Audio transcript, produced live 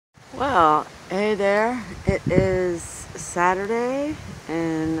Well, hey there. It is Saturday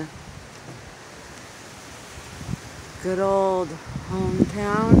in good old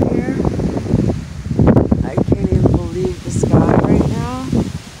hometown here. I can't even believe the sky right now.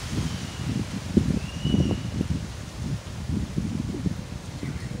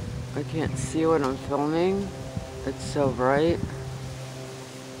 I can't see what I'm filming. It's so bright.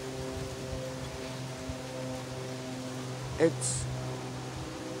 It's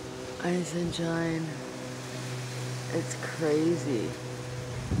sunshine. It's crazy.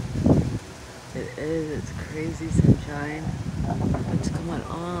 It is. It's crazy sunshine. What's going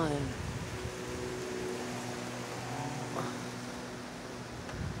on?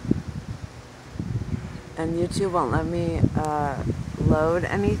 And YouTube won't let me load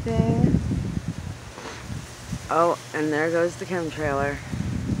anything. Oh, and there goes the chemtrailer.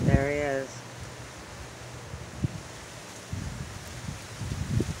 There he is.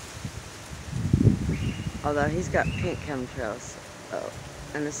 Although he's got pink chemtrails. Oh,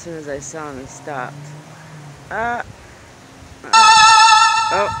 and as soon as I saw him, he stopped. Oh,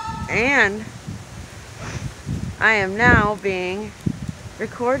 and I am now being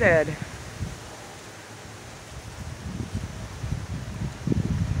recorded.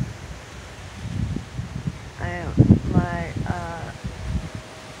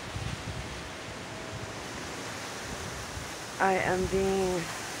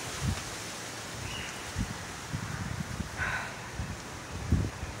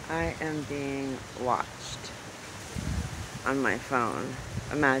 I am being watched on my phone.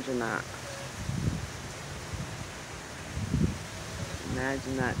 Imagine that.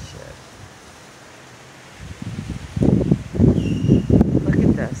 Imagine that shit. Look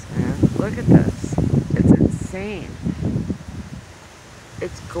at this, man. Look at this. It's insane.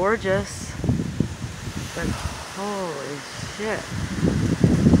 It's gorgeous, but holy shit.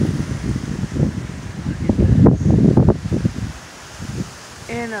 Look at this.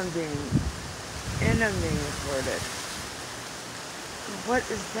 And I'm being recorded. What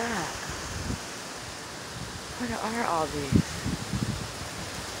is that? What are all these?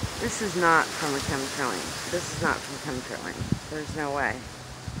 This is not from a chemtrailing. This is not from chemtrailing. There's no way.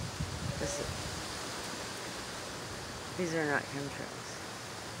 These are not chemtrails.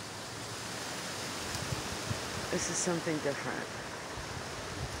 This is something different.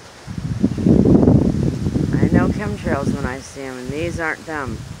 I know chemtrails when I see them, and these aren't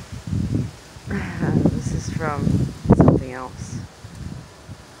them. This is from something else.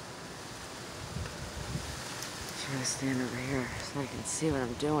 I'm trying to stand over here so I can see what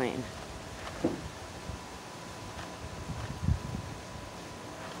I'm doing.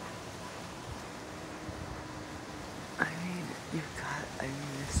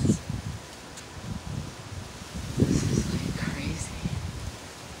 This is like crazy.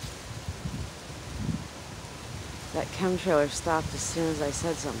 That chemtrailer stopped as soon as I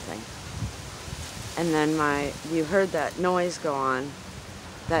said something. And then you heard that noise go on.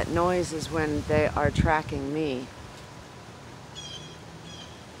 That noise is when they are tracking me.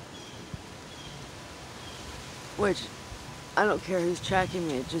 Which, I don't care who's tracking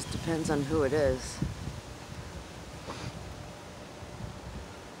me, it just depends on who it is.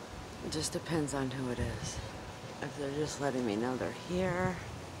 It just depends on who it is. If they're just letting me know they're here,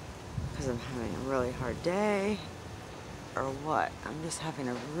 because I'm having a really hard day, or what. I'm just having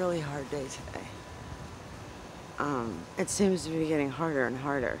a really hard day today. It seems to be getting harder and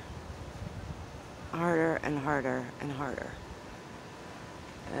harder. Harder and harder and harder.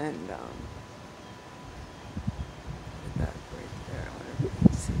 And, look at that right there. I wonder if you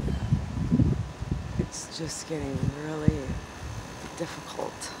can see that. It's just getting really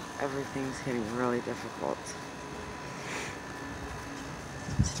difficult. Everything's getting really difficult.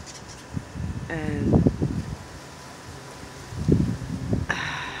 And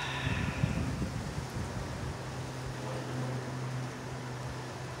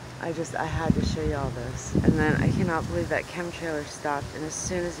I had to show y'all this. And then I cannot believe that chemtrailer stopped, and as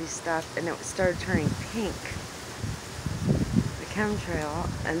soon as he stopped, and it started turning pink, the chemtrail,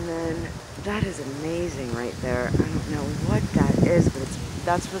 and then that is amazing right there. I don't know what that is, but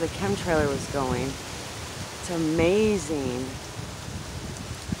that's where the chemtrailer was going. It's amazing.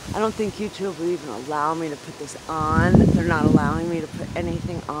 I don't think YouTube will even allow me to put this on. They're not allowing me to put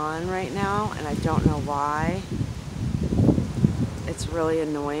anything on right now, and I don't know why. It's really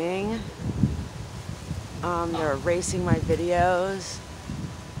annoying. They're erasing my videos.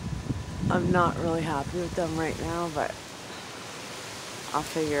 I'm not really happy with them right now, but I'll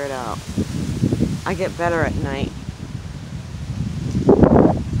figure it out. I get better at night.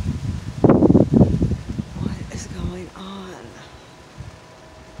 What is going on?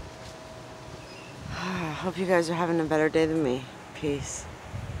 Hope you guys are having a better day than me. Peace.